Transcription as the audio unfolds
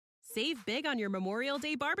Save big on your Memorial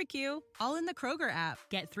Day barbecue, all in the Kroger app.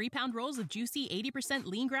 Get 3-pound rolls of juicy 80%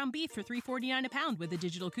 lean ground beef for $3.49 a pound with a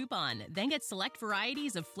digital coupon. Then get select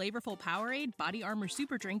varieties of flavorful Powerade, Body Armor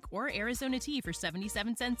Super Drink, or Arizona tea for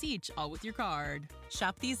 77 cents each, all with your card.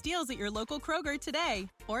 Shop these deals at your local Kroger today,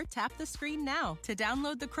 or tap the screen now to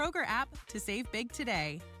download the Kroger app to save big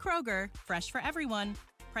today. Kroger, fresh for everyone.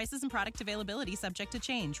 Prices and product availability subject to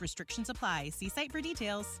change. Restrictions apply. See site for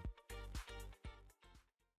details.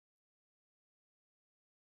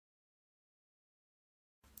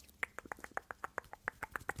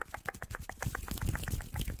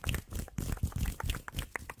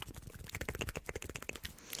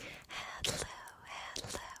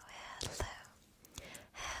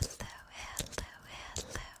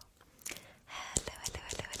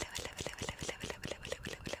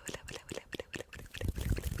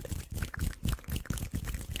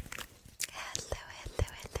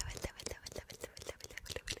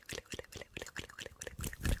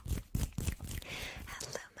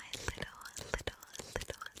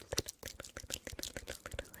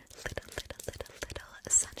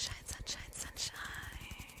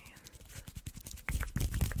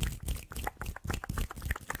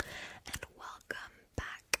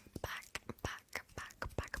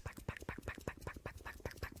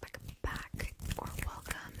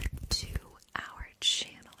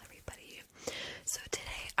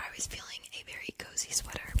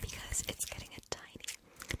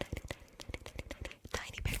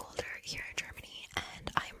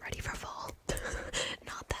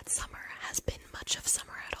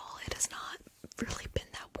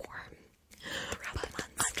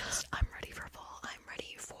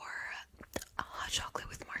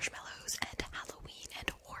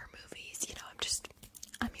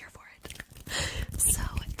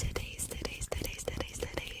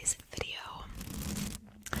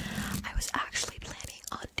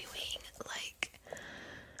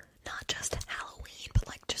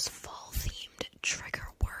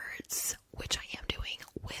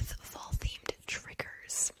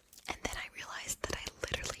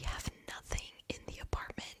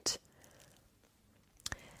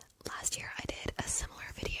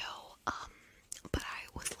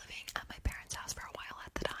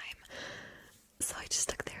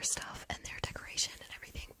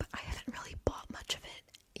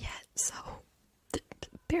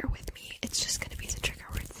 Bear with me. It's just going to be the trigger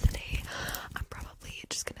words today. I'm probably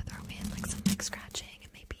just going to throw in like some mic scratching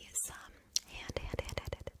and maybe some hand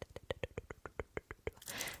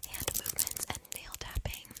movements and nail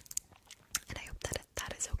tapping. And I hope that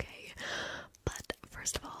that is okay. But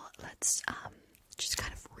first of all, let's just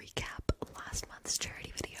kind of recap last month's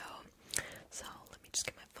charity video. So let me just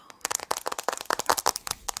get my phone.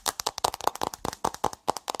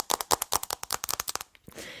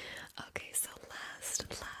 Okay, so last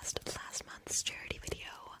month's charity video,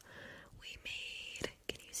 we made,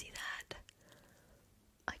 can you see that?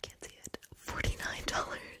 I can't see it.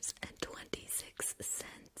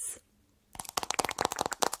 $49.26.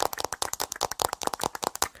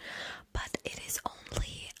 But it is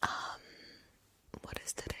only, what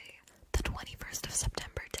is today? The 21st of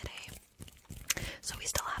September today. So we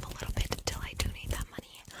still have a little bit till I donate that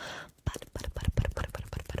money. But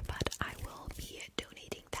I will be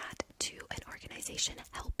donating that to an organization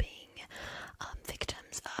helping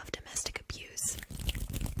victims of domestic abuse.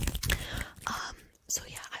 So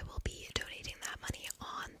yeah, I will be donating that money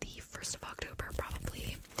on the 1st of October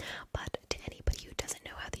probably. But to anybody who doesn't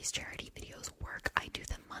know how these charity videos work, I do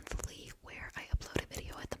them monthly, where I upload a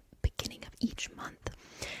video at the beginning of each month,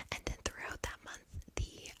 and then throughout that month,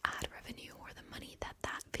 the ad revenue or the money that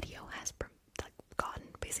that video has gotten,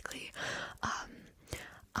 basically,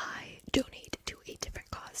 I donate to a different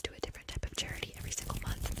cause, to a different type of charity every single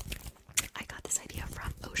month.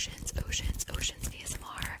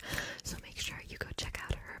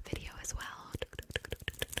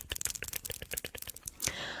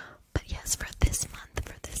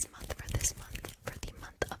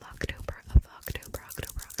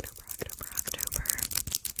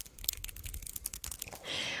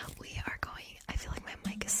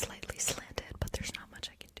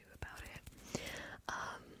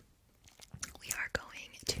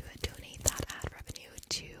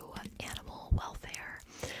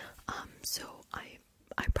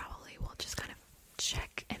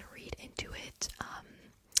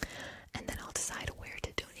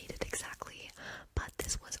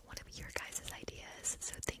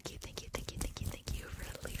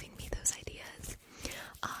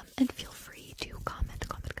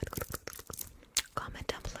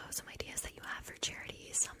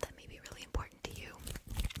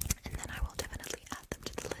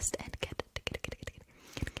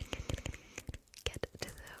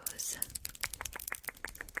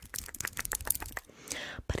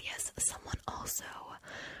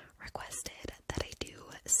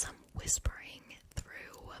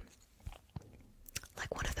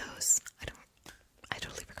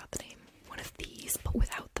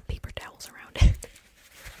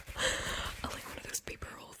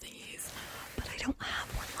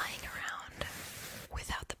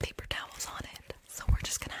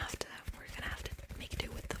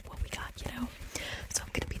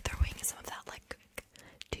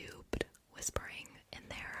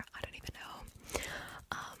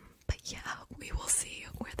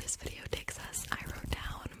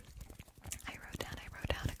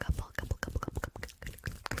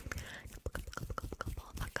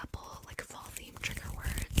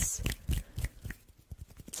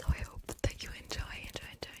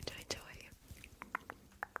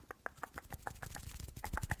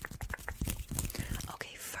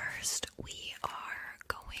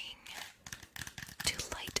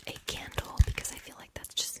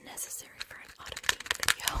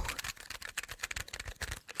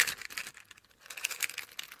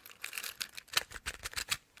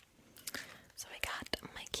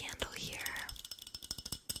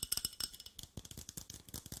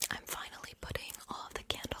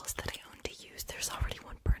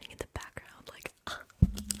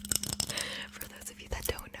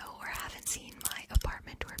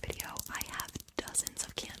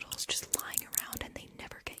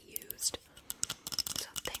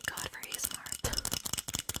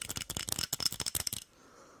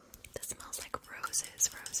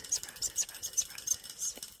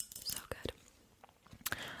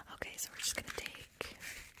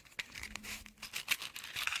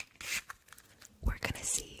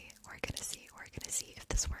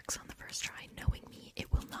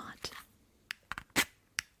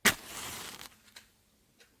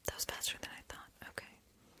 was faster than I thought. Okay.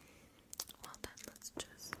 Well then, let's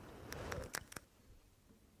just...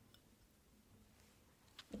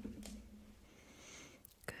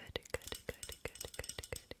 Good.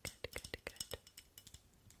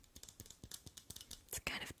 It's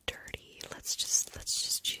kind of dirty. Let's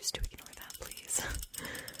just choose to ignore that, please.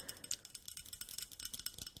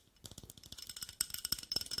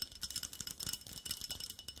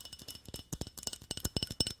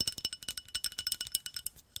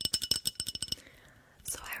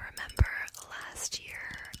 So I remember last year,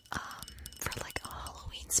 for like a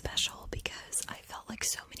Halloween special, because I felt like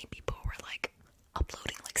so many people were like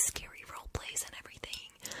uploading like scary role plays and everything,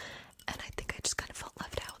 and I think I just kind of felt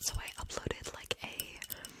left out, so I uploaded like a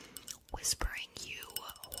whispering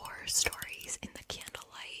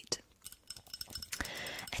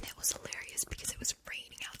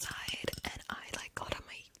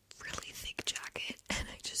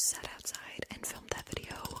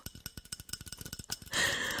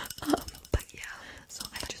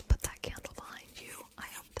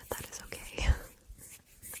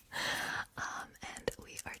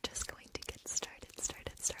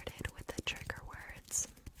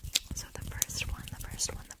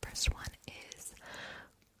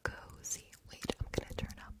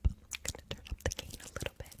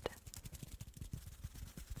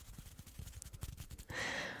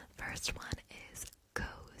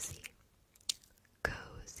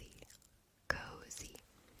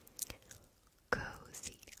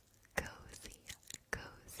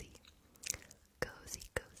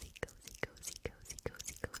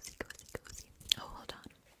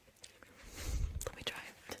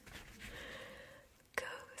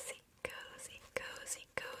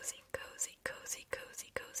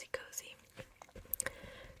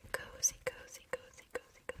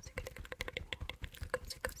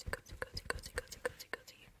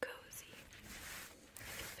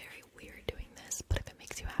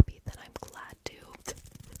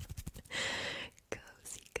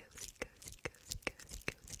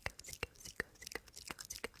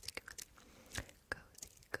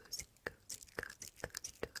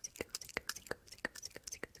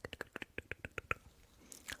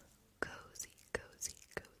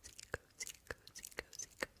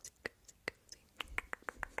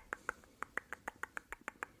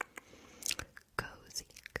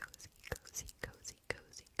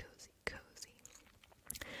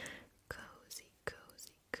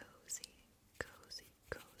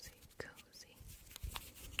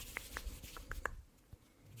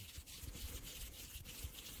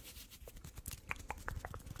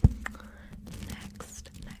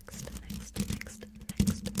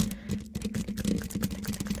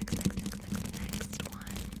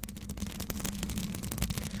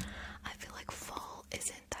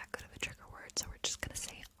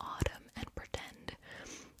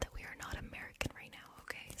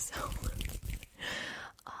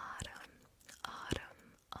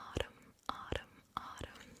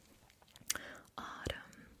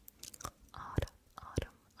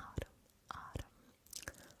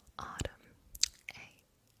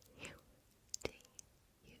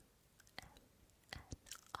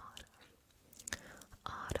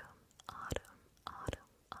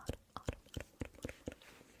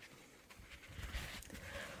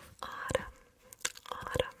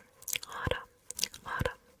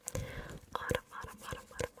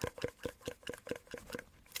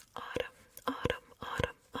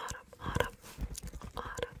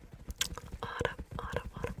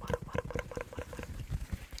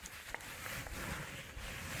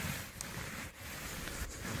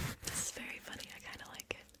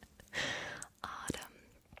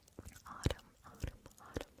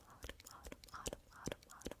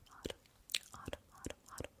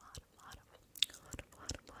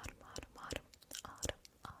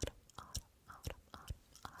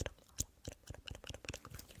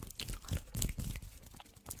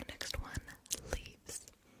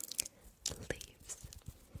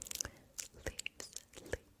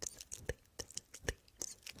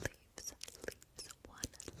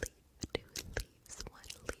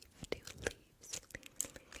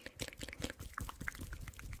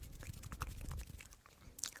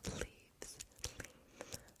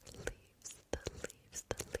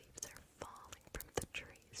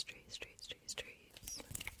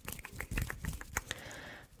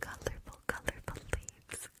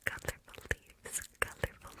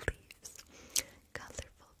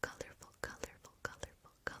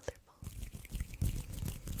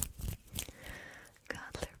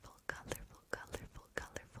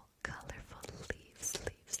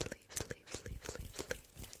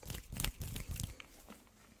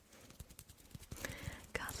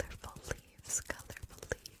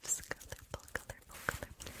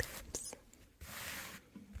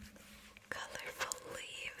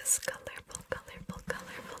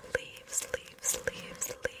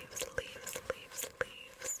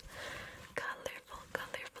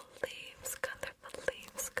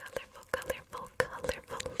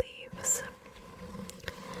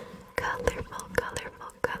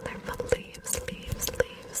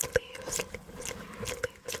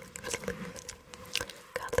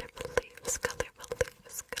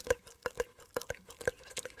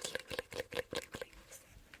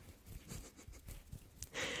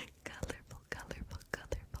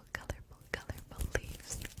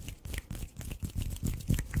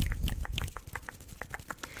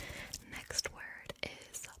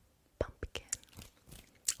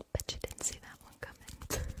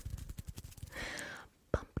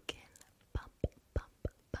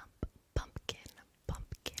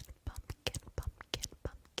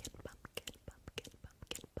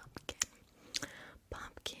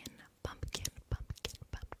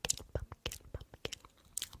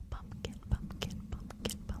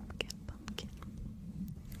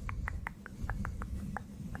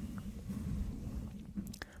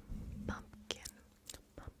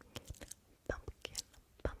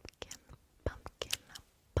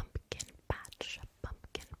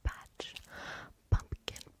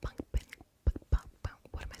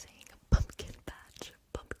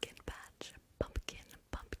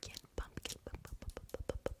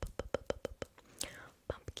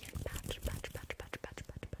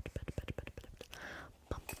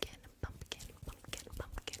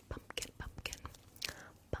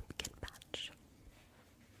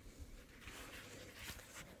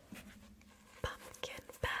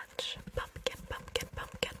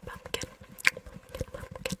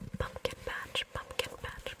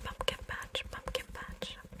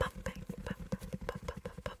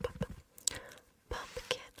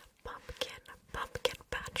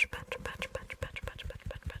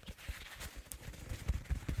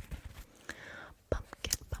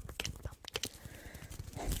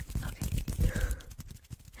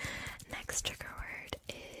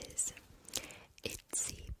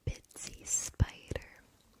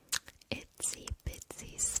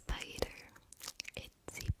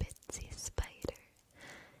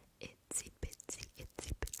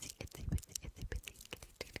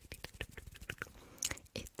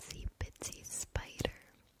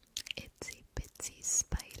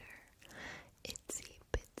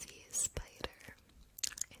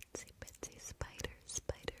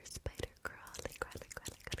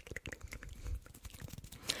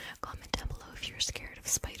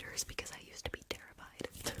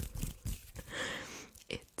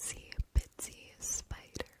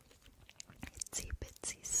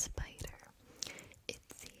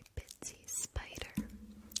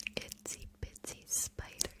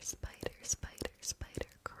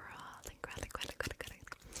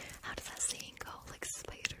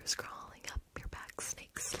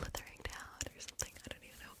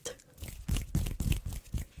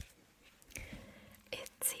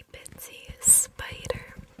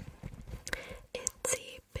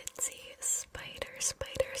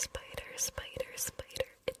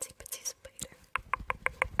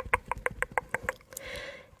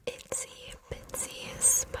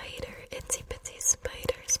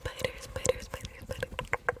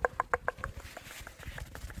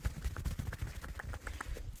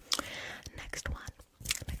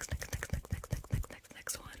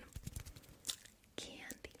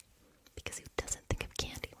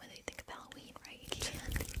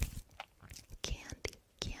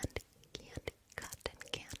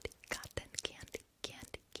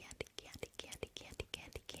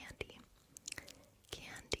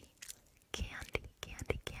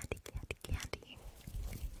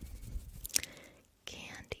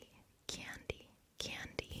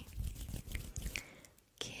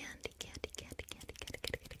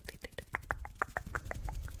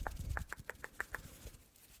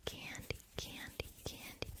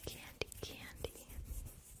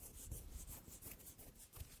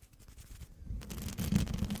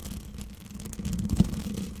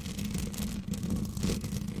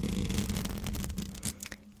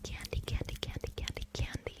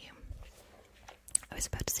was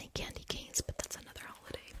about to say candy canes, but that's another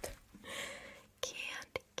holiday.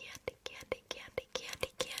 Candy, candy, candy, candy, candy,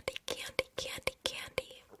 candy, candy, candy, candy,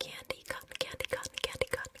 candy, cotton candy, cotton candy,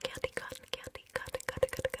 cotton candy, cotton candy, cotton, cotton,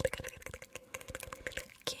 cotton, cotton, cotton, cotton,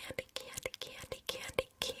 candy, candy, candy, candy,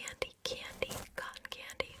 candy, candy, cotton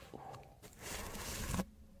candy.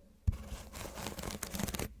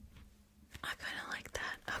 I kind of like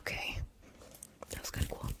that. Okay, that was kind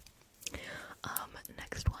of cool.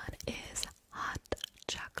 Next one is hot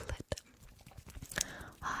chocolate.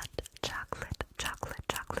 Hot chocolate, chocolate,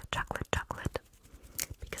 chocolate, chocolate, chocolate.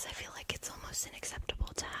 Because I feel like it's almost unacceptable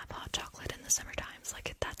to have hot chocolate in the summer times.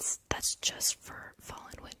 Like that's just for fall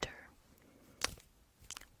and winter.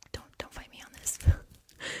 Don't fight me on this.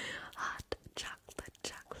 Hot chocolate,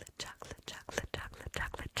 chocolate, chocolate, chocolate, chocolate,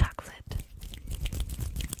 chocolate, chocolate.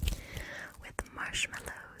 With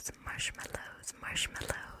marshmallows, marshmallows,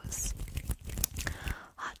 marshmallows.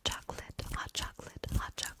 Hot chocolate, hot chocolate,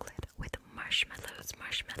 hot chocolate with marshmallows,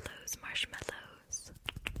 marshmallows, marshmallows.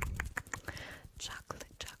 Chocolate,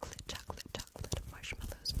 chocolate, chocolate, chocolate,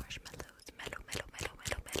 marshmallows, marshmallows, mellow, mellow, mellow,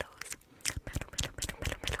 mellow, mellows. Mellow, mellow, mellow,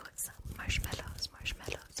 mellow, mellows. Marshmallows,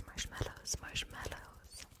 marshmallows, marshmallows, marshmallows.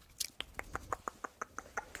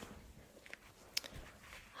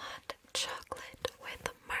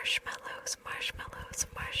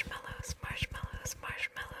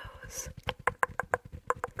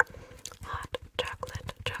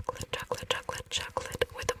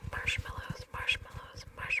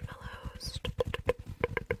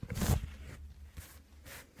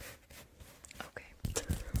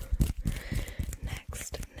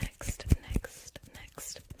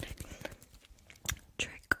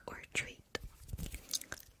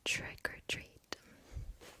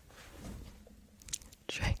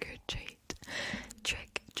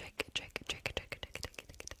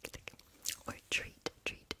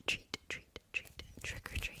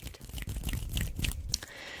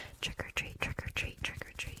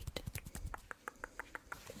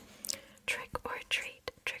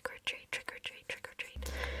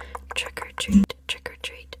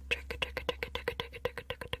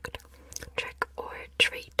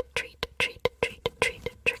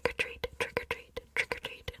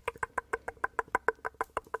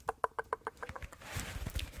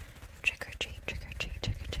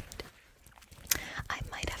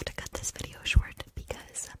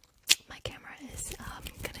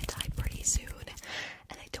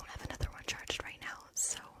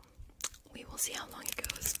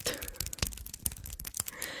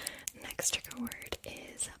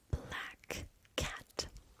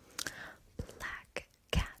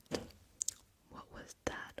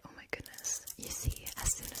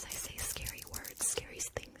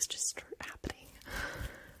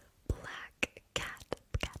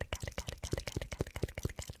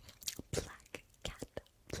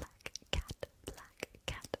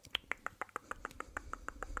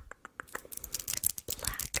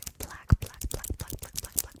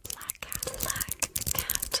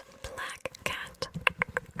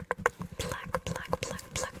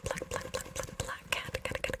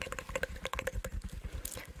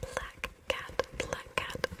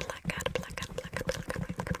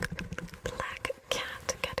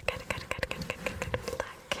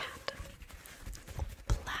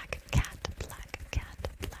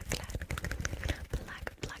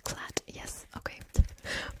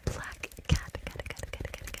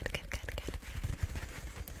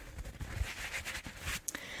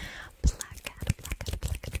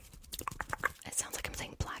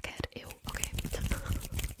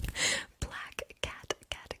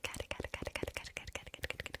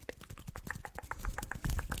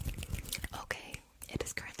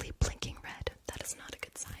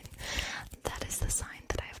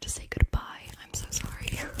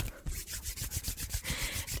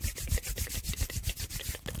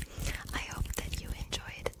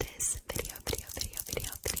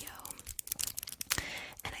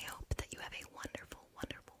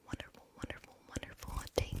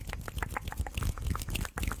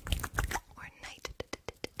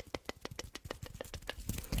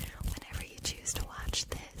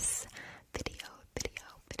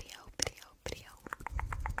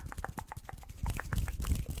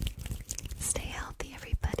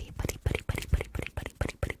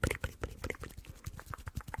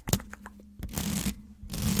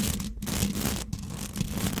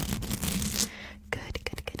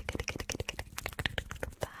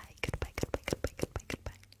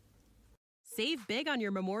 Save big on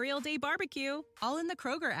your Memorial Day barbecue, all in the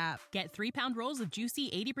Kroger app. Get 3-pound rolls of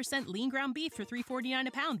juicy 80% lean ground beef for $3.49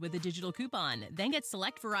 a pound with a digital coupon. Then get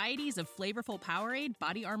select varieties of flavorful Powerade,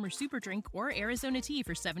 Body Armor Super Drink, or Arizona tea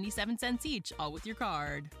for 77 cents each, all with your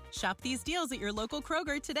card. Shop these deals at your local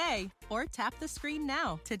Kroger today, or tap the screen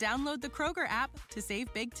now to download the Kroger app to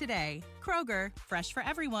save big today. Kroger, fresh for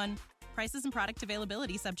everyone. Prices and product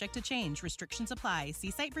availability subject to change. Restrictions apply.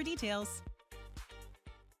 See site for details.